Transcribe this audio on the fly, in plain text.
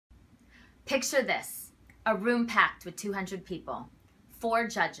Picture this, a room packed with 200 people, 4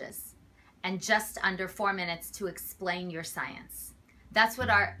 judges, and just under 4 minutes to explain your science. That's what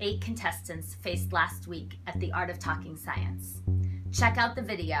our 8 contestants faced last week at the Art of Talking Science. Check out the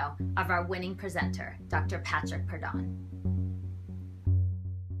video of our winning presenter, Dr. Patrick Purdon.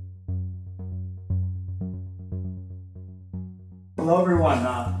 Hello everyone,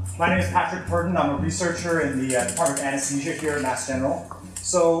 my name is Patrick Purdon. I'm a researcher in the Department of Anesthesia here at Mass General.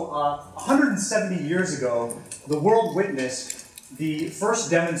 So 170 years ago, the world witnessed the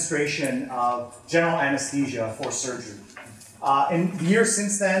first demonstration of general anesthesia for surgery. In the years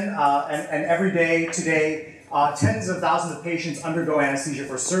since then, and every day today, tens of thousands of patients undergo anesthesia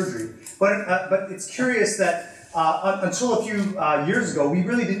for surgery. But it's curious that until a few years ago, we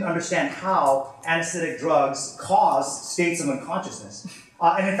really didn't understand how anesthetic drugs cause states of unconsciousness.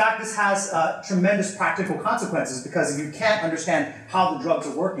 And in fact, this has tremendous practical consequences, because if you can't understand how the drugs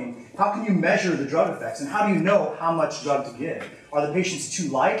are working, how can you measure the drug effects? And how do you know how much drug to give? Are the patients too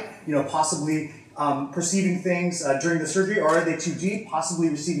light, possibly perceiving things during the surgery, or are they too deep, possibly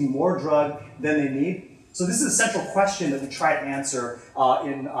receiving more drug than they need? So this is a central question that we try to answer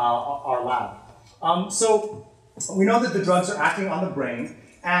in our lab. So we know that the drugs are acting on the brain,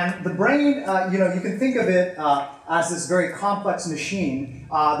 and the brain, you can think of it as this very complex machine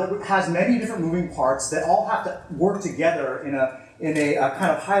that has many different moving parts that all have to work together in a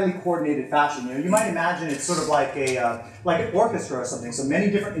kind of highly coordinated fashion. You might imagine it's sort of like an orchestra or something. So many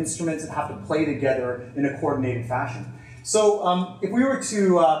different instruments that have to play together in a coordinated fashion. So if we were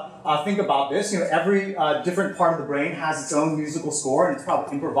to think about this, every different part of the brain has its own musical score, and it's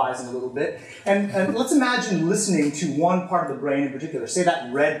probably improvising a little bit. And let's imagine listening to one part of the brain in particular, say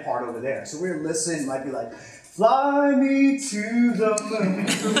that red part over there. So we're listening, it might be like, fly me to the moon,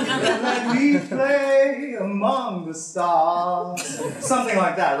 and let me play among the stars. Something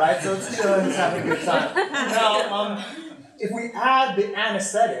like that, right? So it's chilling, it's having a good time. Now, if we add the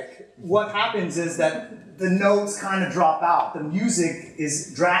anesthetic, what happens is that the notes kind of drop out. The music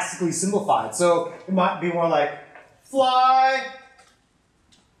is drastically simplified. So it might be more like, fly,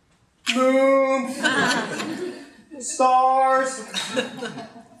 moon, stars,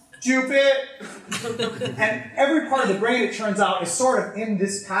 Cupid. And every part of the brain, it turns out, is sort of in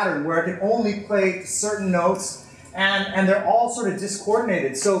this pattern where it can only play certain notes, and they're all sort of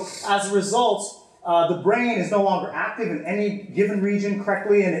discoordinated. So as a result, the brain is no longer active in any given region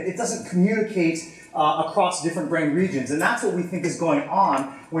correctly, and it doesn't communicate across different brain regions. And that's what we think is going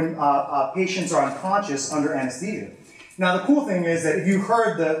on when patients are unconscious under anesthesia. Now the cool thing is that if you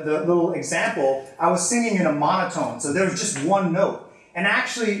heard the little example, I was singing in a monotone, so there was just one note. And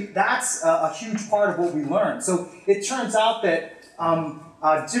actually, that's a huge part of what we learned. So it turns out that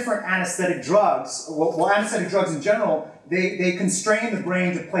different anesthetic drugs, well, anesthetic drugs in general, they constrain the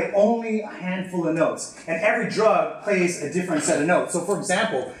brain to play only a handful of notes. And every drug plays a different set of notes. So for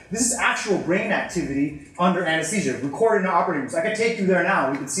example, this is actual brain activity under anesthesia, recorded in the operating room. So I can take you there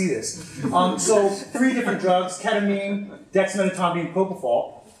now, we can see this. So 3 different drugs, ketamine, dexmedetomidine,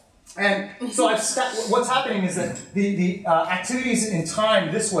 propofol. And so what's happening is that the activity is in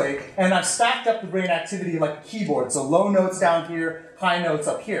time this way, and I've stacked up the brain activity like a keyboard. So low notes down here, high notes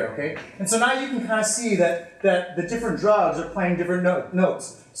up here, okay? And so now you can kind of see that the different drugs are playing different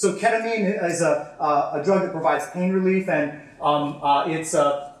notes. So ketamine is a drug that provides pain relief, and it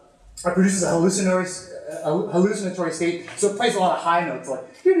produces a hallucinatory state, so it plays a lot of high notes, like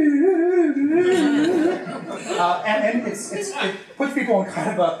and it puts people in kind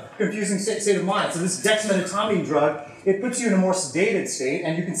of a confusing state of mind. So this dexmedetomidine drug, it puts you in a more sedated state,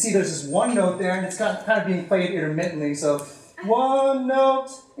 and you can see there's this one note there, and it's kind of being played intermittently. So one note,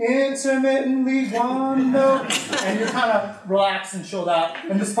 intermittently, one note, and you're kind of relaxed and chilled out.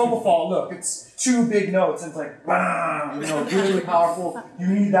 And this propofol, look, it's 2 big notes, and it's like, bam, really powerful. You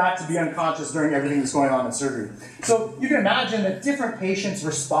need that to be unconscious during everything that's going on in surgery. So you can imagine that different patients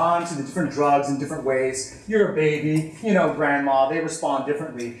respond to the different drugs in different ways. You're a baby, grandma, they respond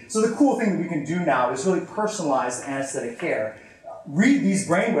differently. So the cool thing that we can do now is really personalize the anesthetic care. Read these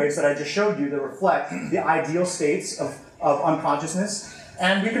brainwaves that I just showed you that reflect the ideal states of unconsciousness,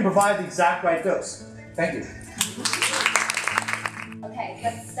 and we can provide the exact right dose. Thank you. Okay,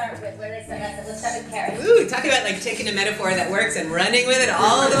 let's start with, where do they start? Let's start with Karen. Ooh, talk about like taking a metaphor that works and running with it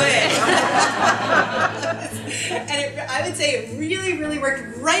all the way. And I would say it really, really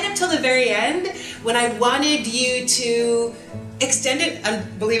worked right up till the very end, when I wanted you to extend it,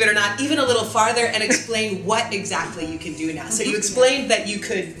 believe it or not, even a little farther, and explain what exactly you can do now. So you explained that you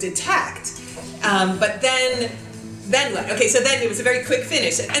could detect, but then what? Okay, so then it was a very quick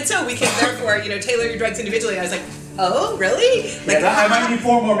finish. And so we can therefore, tailor your drugs individually. I was like, Oh, really? Yeah, I might need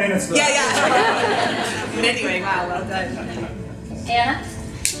 4 more minutes for that. Yeah. But anyway, wow, well done. Anna?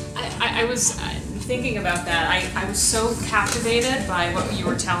 I was thinking about that. I was so captivated by what you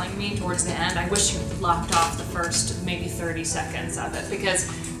were telling me towards the end. I wish you lopped off the first maybe 30 seconds of it, because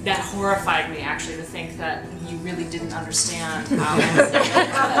that horrified me actually, to think that you really didn't understand how that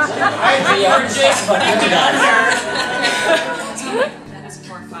is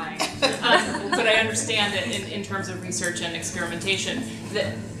horrifying. But I understand it in terms of research and experimentation.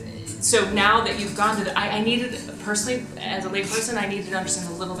 So now that you've gone to the, I needed, personally, as a layperson, I needed to understand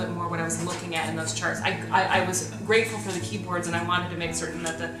a little bit more what I was looking at in those charts. I was grateful for the keyboards, and I wanted to make certain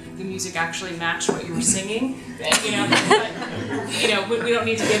that the music actually matched what you were singing. You know, but, we don't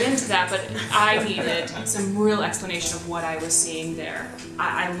need to get into that, but I needed some real explanation of what I was seeing there.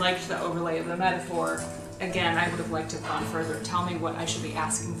 I liked the overlay of the metaphor. Again, I would have liked to have gone further. Tell me what I should be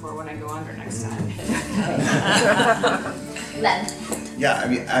asking for when I go under next time. Len. Yeah, I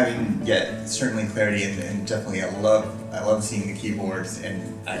mean, yeah, certainly clarity, and definitely I love seeing the keyboards,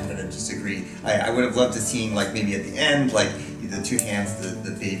 and I'm gonna just agree. I would have loved to seen, like, maybe at the end, like the 2 hands,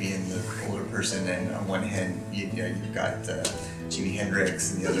 the baby and the older person, and on one hand you've got Jimi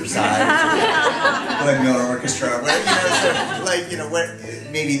Hendrix, and the other side Glenn Miller Orchestra.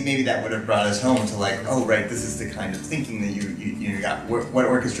 Maybe that would have brought us home to, like, oh right, this is the kind of thinking that you got. What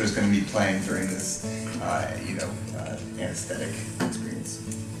orchestra is going to be playing during this anesthetic experience?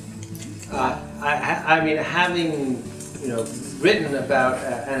 I mean, having written about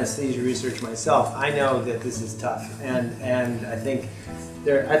anesthesia research myself, I know that this is tough, and I think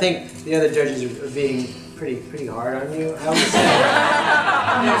the other judges are being pretty hard on you, I would say.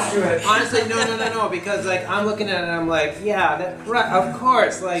 Honestly, no, because like I'm looking at it and I'm like, yeah, right, of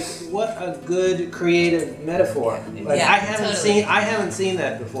course, like what a good creative metaphor. Like yeah, I haven't seen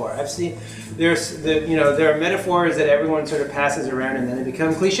that before. I've seen there are metaphors that everyone sort of passes around and then they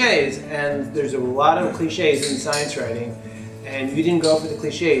become cliches, and there's a lot of cliches in science writing, and you didn't go for the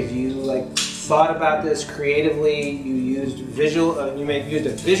cliches. You like thought about this creatively. You used visual. Used a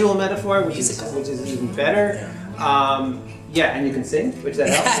visual metaphor, which is even better. Yeah, and you can sing, which that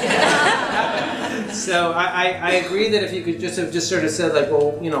helps. So I agree that if you could just have sort of said, like,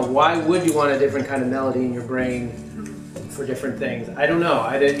 well, why would you want a different kind of melody in your brain for different things? I don't know.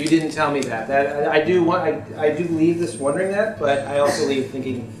 You didn't tell me that. I do leave this wondering that, but I also leave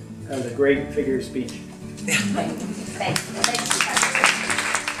thinking that was a great figure of speech. Thanks.